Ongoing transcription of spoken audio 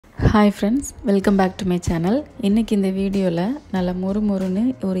Hi friends, welcome back to my channel. இன்னைக்கு இந்த வீடியோல நல்ல மொறுமொறுன்னு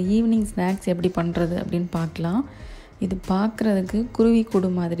ஒரு ஈவினிங் ஸ்நாக்ஸ் எப்படி பண்றது அப்படினு பார்க்கலாம். இது பார்க்கிறதுக்கு குருவி கூடு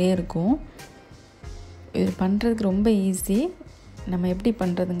மாதிரியே இருக்கும். இது பண்றதுக்கு ரொம்ப ஈஸி. நம்ம எப்படி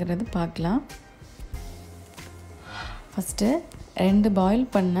பண்றதுங்கிறது பார்க்கலாம். ஃபர்ஸ்ட் 2 பாயில்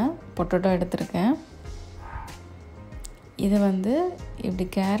பண்ண பொட்டேட்டோ எடுத்துர்க்கேன். இது இப்படி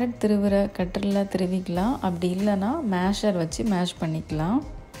கேரட் திருவுற கட்டர்ல திருவிக்கலாம். அப்படி இல்லனா மேஷர் வச்சு மேஷ் பண்ணிக்கலாம்.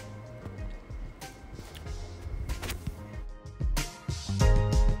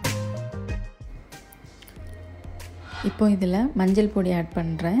 இப்போ இதில் மஞ்சள் பொடி ஆட்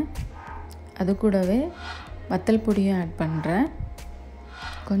பண்ணுறேன். அது கூடவே வத்தல் பொடியும் ஆட் பண்ணுறேன்.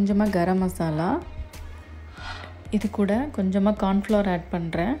 கொஞ்சமாக கரம் மசாலா. இது கூட கொஞ்சமாக கார்ன்ஃப்ளவர் ஆட்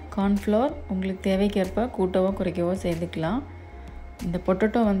பண்ணுறேன். கார்ன்ஃப்ளவர் உங்களுக்கு தேவைக்கேற்ப கூட்டவோ குறைக்கவோ செய்துக்கலாம். இந்த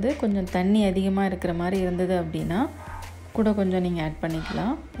பொட்டேட்டோ கொஞ்சம் தண்ணி அதிகமாக இருக்கிற மாதிரி இருந்தது அப்படின்னா கூட கொஞ்சம் நீங்கள் ஆட்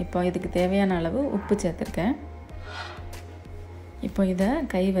பண்ணிக்கலாம். இப்போ இதுக்கு தேவையான அளவு உப்பு சேர்த்துருக்கேன். இப்போ இதை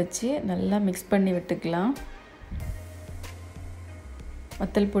கை வச்சு நல்லா மிக்ஸ் பண்ணி விட்டுக்கலாம்.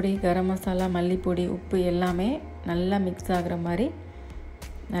 வத்தல் பொடி, கரம் மசாலா, மல்லிப்பொடி, உப்பு எல்லாமே நல்லா மிக்ஸ் ஆகிற மாதிரி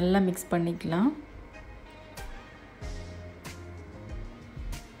நல்லா மிக்ஸ் பண்ணிக்கலாம்.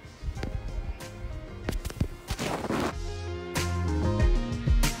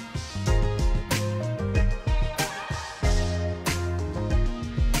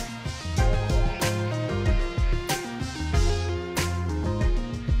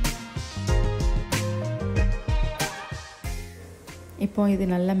 இப்போ இது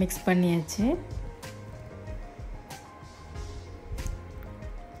நல்லா மிக்ஸ் பண்ணியாச்சு.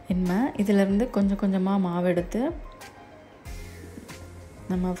 இதிலிருந்து கொஞ்சம் கொஞ்சமாக மாவு எடுத்து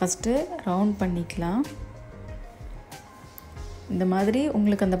நம்ம ஃபஸ்ட்டு ரவுண்ட் பண்ணிக்கலாம். இந்த மாதிரி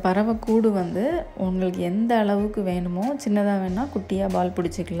உங்களுக்கு அந்த பறவை கூடு உங்களுக்கு எந்த அளவுக்கு வேணுமோ, சின்னதாக வேணால் குட்டியாக பால்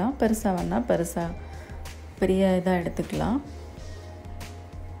பிடிச்சிக்கலாம், பெருசாக வேணால் பெரிய இதாக எடுத்துக்கலாம்.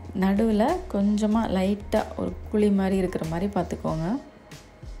 நடுவில் கொஞ்சமாக லைட்டாக ஒரு குழி மாதிரி இருக்கிற மாதிரி பார்த்துக்கோங்க.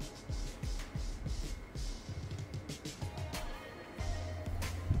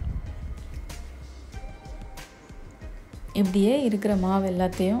 இப்படியே இருக்கிற மாவு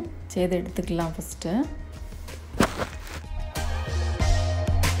எல்லாத்தையும் செய்து எடுத்துக்கலாம் ஃபஸ்ட்டு.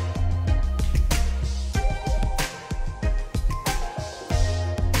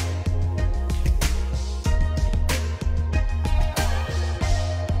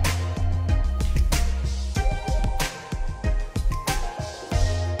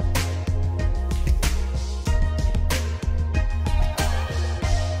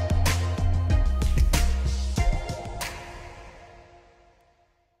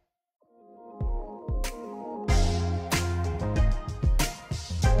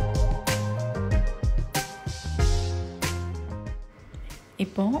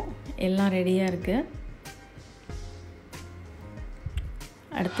 இப்போ எல்லாம் ரெடியாக இருக்குது.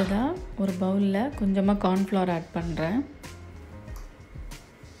 அடுத்ததாக ஒரு பவுலில் கொஞ்சமாக கார்ன்ஃப்ளவர் ஆட் பண்ணுறேன்.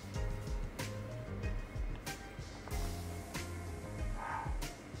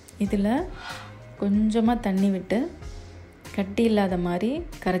 இதில் கொஞ்சமாக தண்ணி விட்டு கட்டி இல்லாத மாதிரி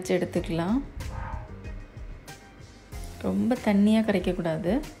கரைச்சி எடுத்துக்கலாம். ரொம்ப தண்ணியாக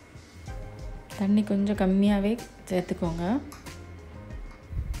கரைக்கக்கூடாது. தண்ணி கொஞ்சம் கம்மியாகவே சேர்த்துக்கோங்க.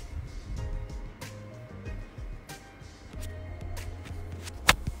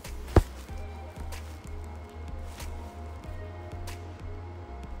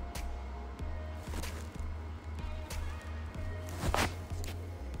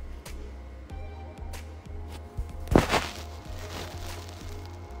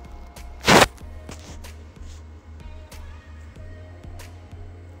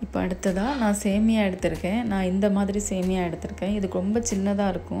 இப்போ அடுத்ததாக நான் சேமியா எடுத்திருக்கேன். நான் இந்த மாதிரி சேமியா எடுத்திருக்கேன். இது ரொம்ப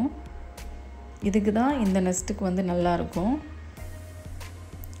சின்னதாக இருக்கும். இதுக்கு தான் இந்த நெஸ்ட்டுக்கு நல்லாயிருக்கும்.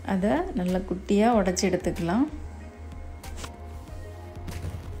 அதை நல்லா குட்டியாக உடச்சி எடுத்துக்கலாம்.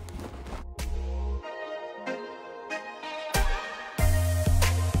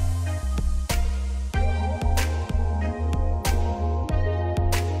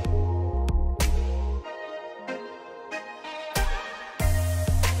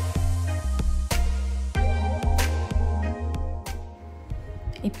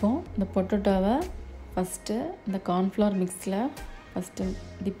 இப்போது இந்த பொட்டேட்டோவை ஃபஸ்ட்டு இந்த கார்ன்ஃப்ளவர் மிக்ஸில் ஃபஸ்ட்டு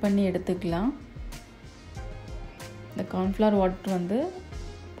டிப் பண்ணி எடுத்துக்கலாம். இந்த கார்ன்ஃப்ளவர் வாட்டர்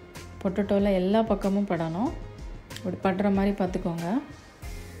பொட்டேட்டோவில் எல்லா பக்கமும் படணும். இப்படி படுற மாதிரி பார்த்துக்கோங்க.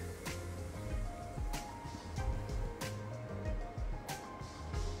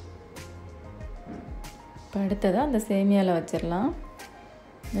 இப்போ அடுத்ததாக அந்த சேமியாவில் வச்சிடலாம்.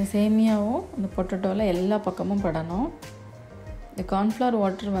 இந்த சேமியாவும் அந்த பொட்டேட்டோவில் எல்லா பக்கமும் படணும். இந்த கார்ன்ஃப்ளவர்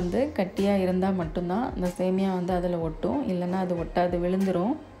வாட்டர் வந்து கட்டியாக இருந்தால் மட்டும்தான் இந்த சேமியா வந்து அதில் ஒட்டும், இல்லைன்னா அது ஒட்டாது,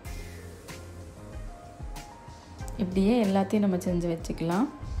 விழுந்துடும். இப்படியே எல்லாத்தையும் நம்ம செஞ்சு வச்சுக்கலாம்.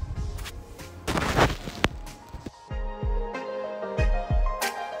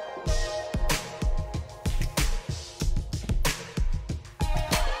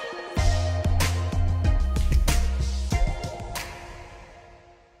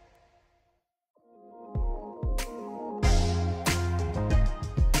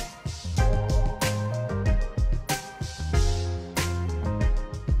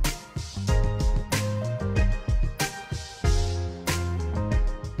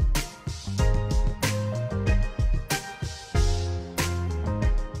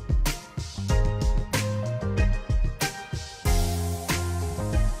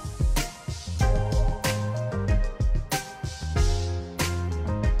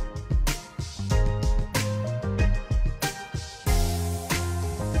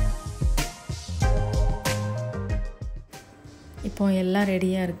 இப்போ எல்லாம்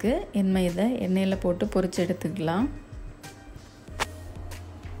ரெடியாக இருக்குது. இனிமேல் இதை எண்ணெயில் போட்டு பொரிச்சு எடுத்துக்கலாம்.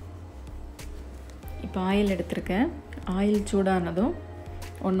 இப்போ ஆயில் எடுத்துருக்கேன். ஆயில் சூடானதும்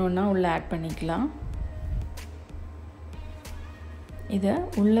ஒன்று ஒன்றா உள்ளே ஆட் பண்ணிக்கலாம். இதை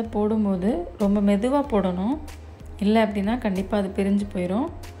உள்ளே போடும்போது ரொம்ப மெதுவாக போடணும், இல்லை அப்படின்னா கண்டிப்பாக அது பிரிஞ்சு போயிடும்.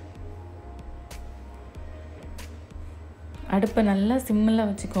 அடுப்பை நல்லா சிம்மில்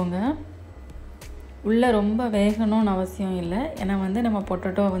வச்சுக்கோங்க. உள்ளே ரொம்ப வேகணும்னு அவசியம் இல்லை, ஏன்னா வந்து நம்ம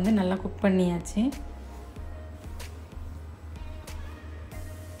பொட்டேட்டோ வந்து நல்லா குக் பண்ணியாச்சு.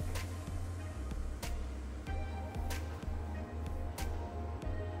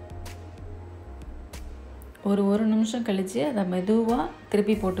 ஒரு நிமிஷம் கழித்து அதை மெதுவாக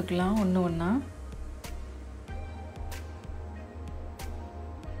திருப்பி போட்டுக்கலாம் ஒன்று ஒன்றா.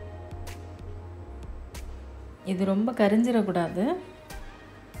 இது ரொம்ப கரிஞ்சிடக்கூடாது.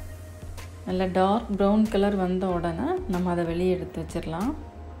 நல்ல டார்க் ப்ரௌன் கலர் வந்த உடனே நம்ம அதை வெளியே எடுத்து வச்சிடலாம்.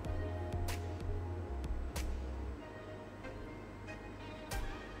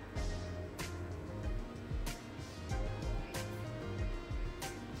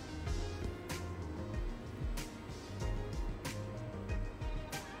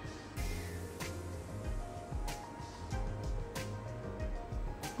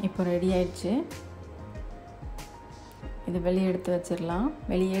 இப்போ ரெடி ஆயிடுச்சு. இது வெளியே எடுத்து வச்சிடலாம்.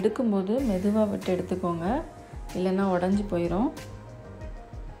 வெளியே எடுக்கும்போது மெதுவாக விட்டு எடுத்துக்கோங்க, இல்லைன்னா உடஞ்சி போயிடும்.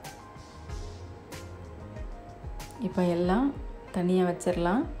 இப்போ எல்லாம் தனியாக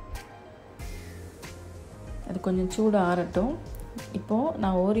வச்சிடலாம். அது கொஞ்சம் சூடு ஆறட்டும். இப்போது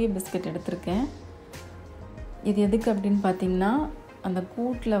நான் ஓரியோ பிஸ்கட் எடுத்திருக்கேன். இது எதுக்கு அப்படின்னு பார்த்தீங்கன்னா, அந்த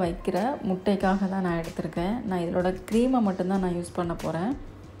கூட்டில் வைக்கிற முட்டைக்காக தான் நான் எடுத்திருக்கேன். நான் இதோட க்ரீமை மட்டும்தான் நான் யூஸ் பண்ண போகிறேன்.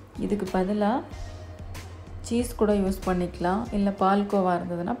 இதுக்கு பதிலாக சீஸ் கூட யூஸ் பண்ணிக்கலாம், இல்லை பால்கோவா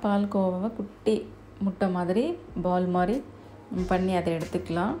இருந்ததுன்னா பால்கோவாவை குட்டி முட்டை மாதிரி பால் மாதிரி பண்ணி அதை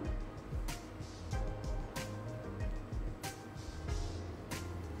எடுத்துக்கலாம்.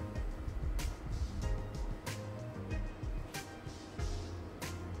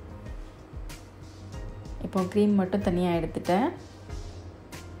 இப்போ க்ரீம் மட்டும் தனியாக எடுத்துட்டேன்.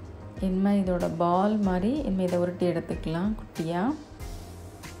 இனிமேல் இதோட பால் மாதிரி இனிமேல் இதை உருட்டி எடுத்துக்கலாம் குட்டியாக.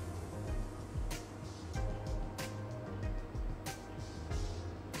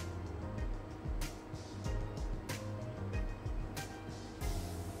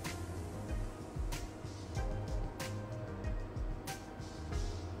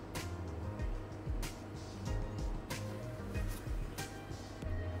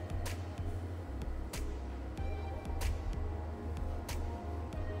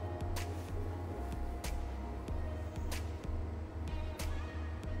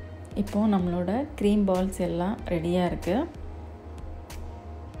 இப்போது நம்மளோட க்ரீம் பால்ஸ் எல்லாம் ரெடியாக இருக்குது.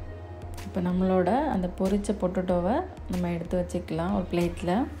 இப்போ நம்மளோட அந்த பொரிச்ச பொட்டேட்டோவை நம்ம எடுத்து வச்சுக்கலாம் ஒரு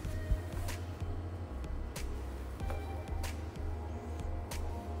பிளேட்டில்.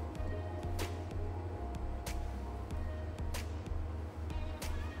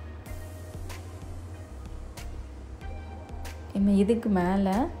 இப்போ இதுக்கு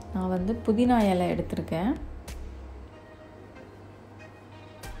மேலே நான் வந்து புதினா இலை எடுத்திருக்கேன்.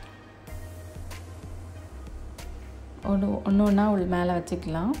 ஒன்று ஒன்றா மேலே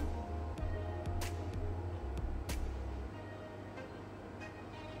வச்சுக்கலாம்.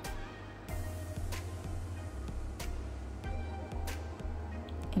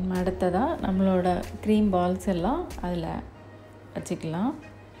 இனிமே அடுத்ததாக நம்மளோட க்ரீம் பால்ஸ் எல்லாம் அதில் வச்சுக்கலாம்.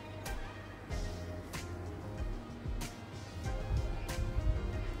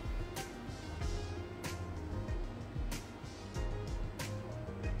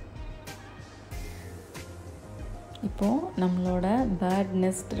 இப்போ இப்போது நம்மளோட பேர்ட்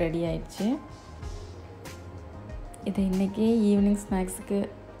நெஸ்ட் ரெடி ஆயிடுச்சு. இதை இன்றைக்கி ஈவினிங் ஸ்நாக்ஸுக்கு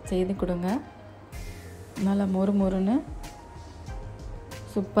செய்து கொடுங்க. நல்லா மொறு மொறுன்னு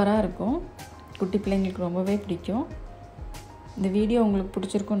சூப்பராக இருக்கும். குட்டி பிள்ளைங்களுக்கு ரொம்பவே பிடிக்கும். இந்த வீடியோ உங்களுக்கு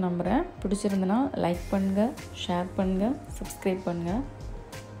பிடிச்சிருக்குன்னு நம்புகிறேன். பிடிச்சிருந்தனா லைக் பண்ணுங்கள், ஷேர் பண்ணுங்கள், சப்ஸ்கிரைப் பண்ணுங்கள்.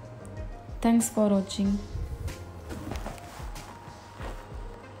 தேங்க்ஸ் ஃபார் வாட்சிங்.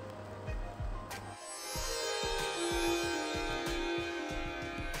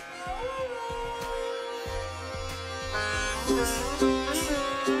 This is